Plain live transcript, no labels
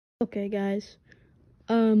Okay, guys.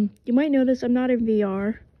 You might notice I'm not in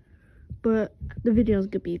VR, but the video's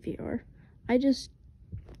gonna be VR. I just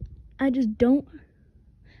didn't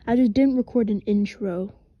record an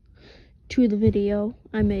intro to the video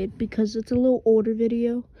I made because it's a little older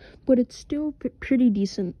video, but it's still pretty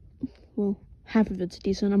decent. Well, half of it's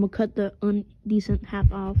decent. I'm gonna cut the undecent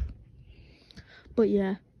half off. But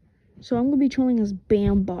yeah, so I'm gonna be trolling as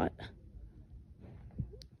banbot.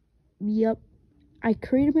 Yep, I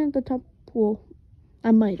created him at the top. Well,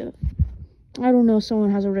 I might have. I don't know if someone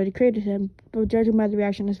has already created him, but judging by the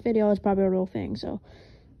reaction to this video, it's probably a real thing. So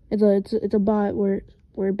it's a bot where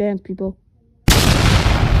it bans people.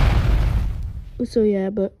 So yeah,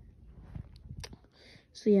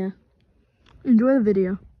 enjoy the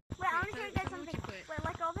video. Wait, I want to show you guys something. Wait,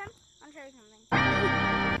 let go of him. I want to show you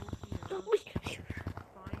something.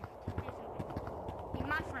 He's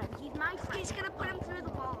my friend. He's my friend. He's gonna put him through the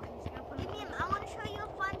wall. I want to show you a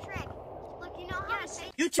fun trick. Look, you know how to say.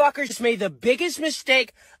 You fuckers just made the biggest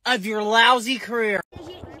mistake of your lousy career. He's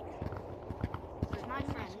my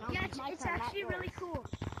friend. No, yeah, it's actually really cool.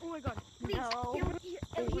 Oh my god. Please, you respawn.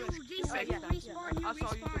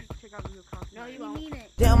 No, you won't. Mean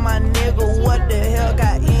it. Damn, my nigga, what the hell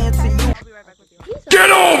got into you? I'll be right back with you.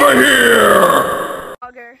 Get over here!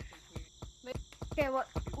 Bugger. Okay, what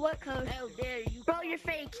code? How dare you? Bro, you're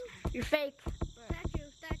fake. You're fake.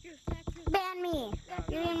 Statue. Ban me.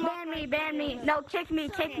 Ban me. No, kick me.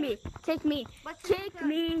 Kick me.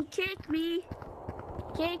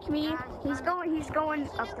 He's going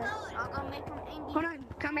up there. I'll go make him angry. Hold on,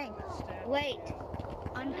 coming. Wait.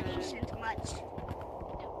 Impatient much.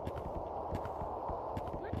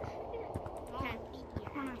 Okay.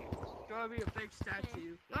 Gotta be a fake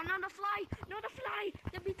statue. No, the fly.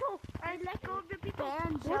 The beetle. I let go of the beetle.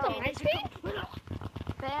 Banjo. Ice cream?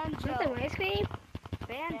 Banjo. Ice cream?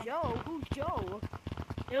 Banjo. Who's Joe?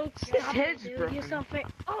 It's head's broken. You so fake.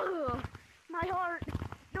 Oh, my heart.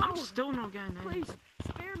 No. I'm still not getting it. Please,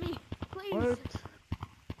 spare me. Please. What?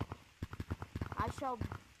 I shall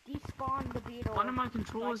despawn the beetle. One of my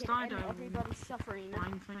controllers died over. Everybody's suffering.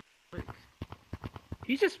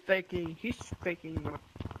 He's just faking.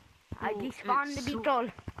 I despawned the beetle.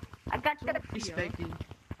 I got the He's faking.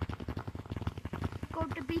 Go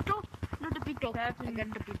the beetle. No, the beetle. I got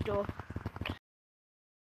the beetle.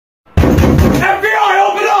 FBI,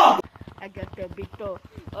 open up! I got the beetle.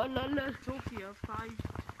 Oh, no. Tokyo 5.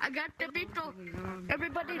 I got the beetle.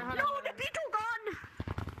 Everybody, no, the beetle gone.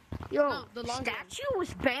 Yo, No, the long Statue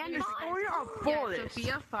was banned.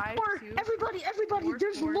 Sophia 5. Everybody,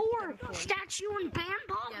 there's lore. Statue and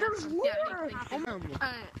banbot. There's lore.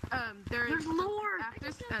 There's lore.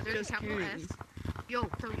 There's capital S. Yo.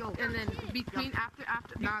 And then between after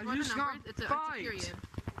Nah, before you the numbers, not it's a fight. period.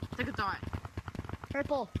 It's like a dot.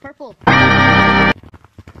 purple. What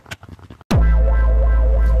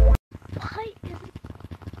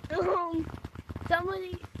is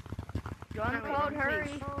somebody. Join the code, hurry.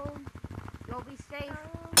 You'll be safe.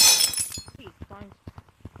 Fine.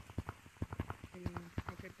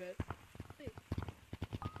 Okay, bet. Wait,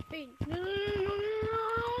 No,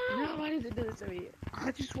 why did it do this to me?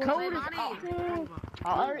 I just want Code to is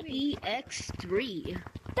REX3.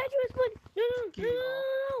 statue is good.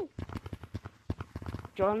 No.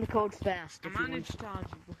 Join the code fast. I managed to charge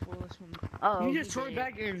you before this one. Oh, You just throw it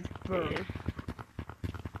back in, bro.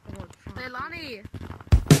 Hey, Lonnie!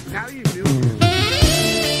 How you doing?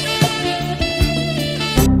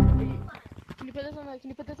 Can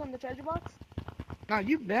you put this on the treasure box? Nah,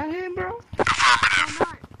 you ban him, bro?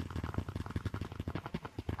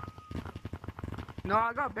 No,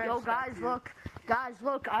 I got bad. Yo, guys, look.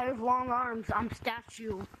 I have long arms. I'm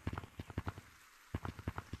statue.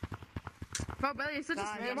 Bro, Billy, you're such a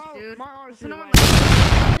snitch, dude. My arms So no are one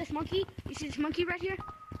white. This monkey? You see this monkey right here?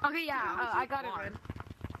 Okay, yeah, I got it, man.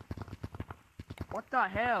 What the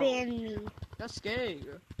hell? Ban me. That's gay.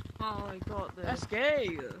 Oh, I got this. That's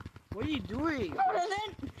gay. What are you doing?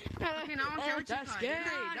 Okay, now I'm what That's you gay.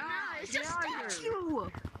 No, It's Get a out of here. statue.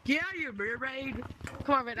 Get out of here, mermaid.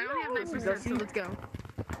 Come on, man, I only have 9%, so let's go.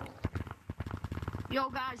 Yo,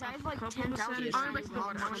 guys, I have like 10,000. I like the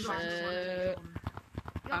water.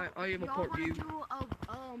 I am a Y'all port wanna view. do a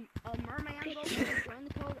merman boat? Join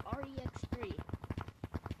the code REX3.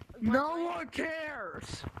 No one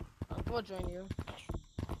cares. We'll join you.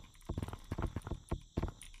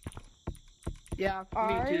 Yeah,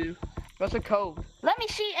 me too. What's the code? Let me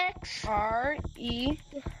see X. REX3.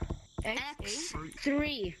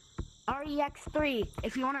 X3. REX3.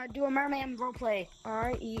 If you wanna do a merman roleplay.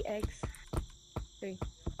 REX3.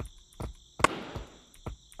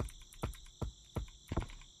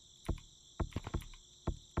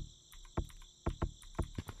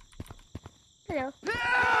 Hello.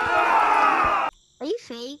 Are you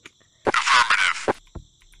fake?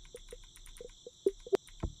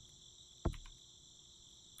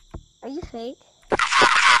 Are you fake?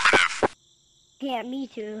 Yeah, me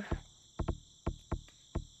too.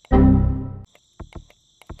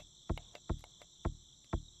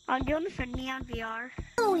 I'm doing this for Neon VR.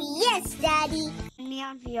 Oh, yes, Daddy.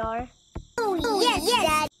 Neon VR. Oh, yes,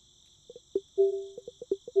 Daddy.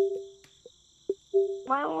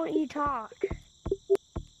 Why won't you talk?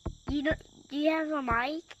 You don't, do you have a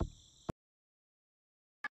mic?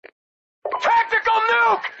 Tactical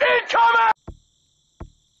nuke incoming!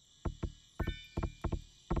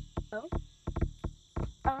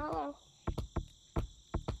 Oh.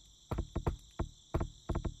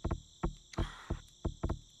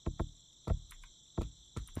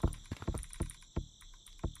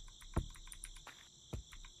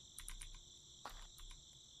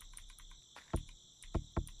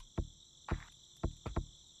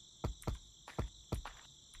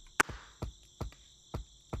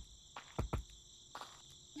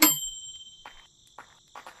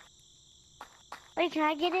 Wait, can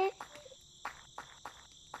I get it?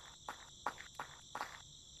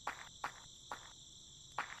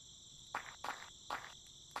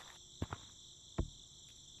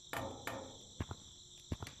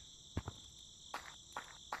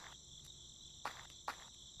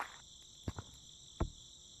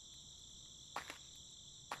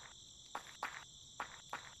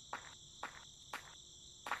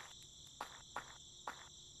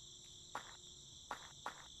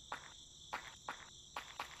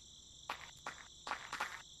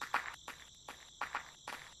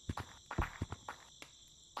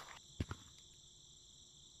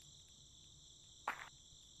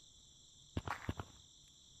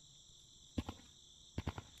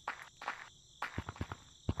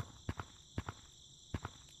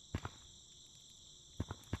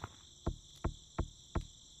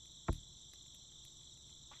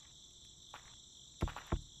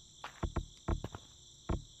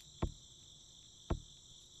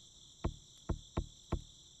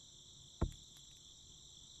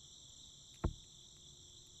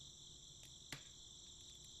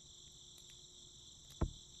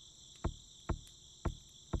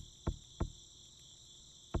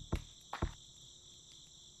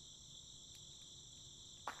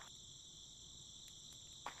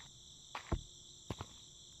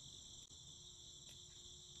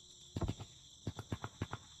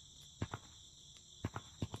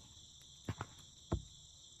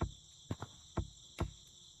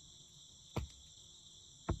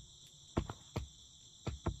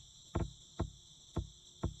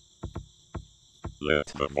 Let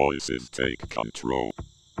the voices take control.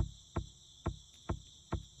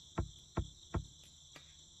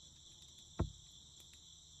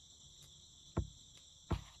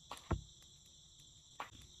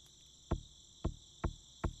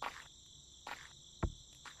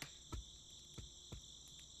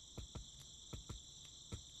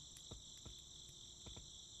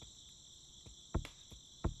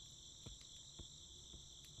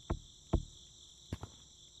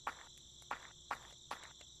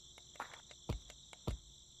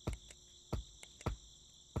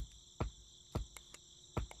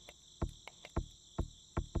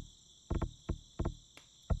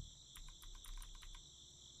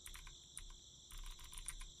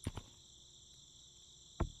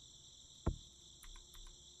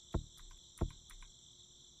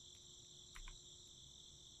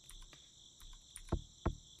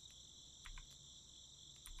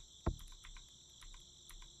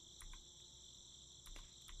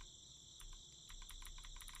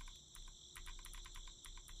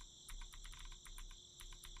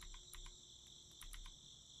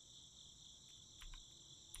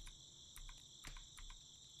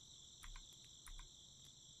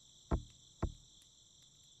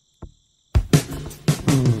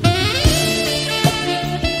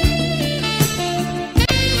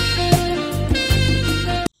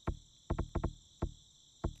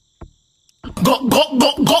 Go, go,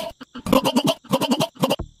 go, go!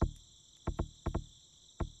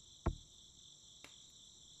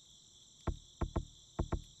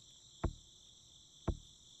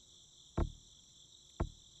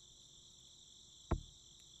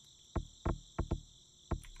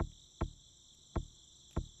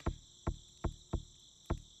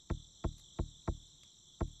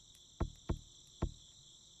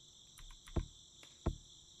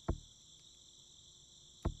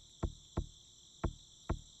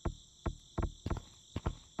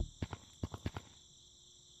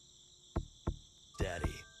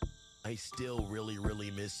 Daddy, I still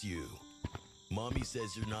really miss you. Mommy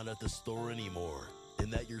says you're not at the store anymore, and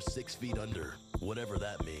that you're 6 feet under, whatever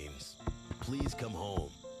that means. Please come home.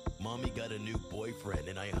 Mommy got a new boyfriend,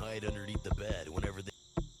 and I hide underneath the bed whenever they...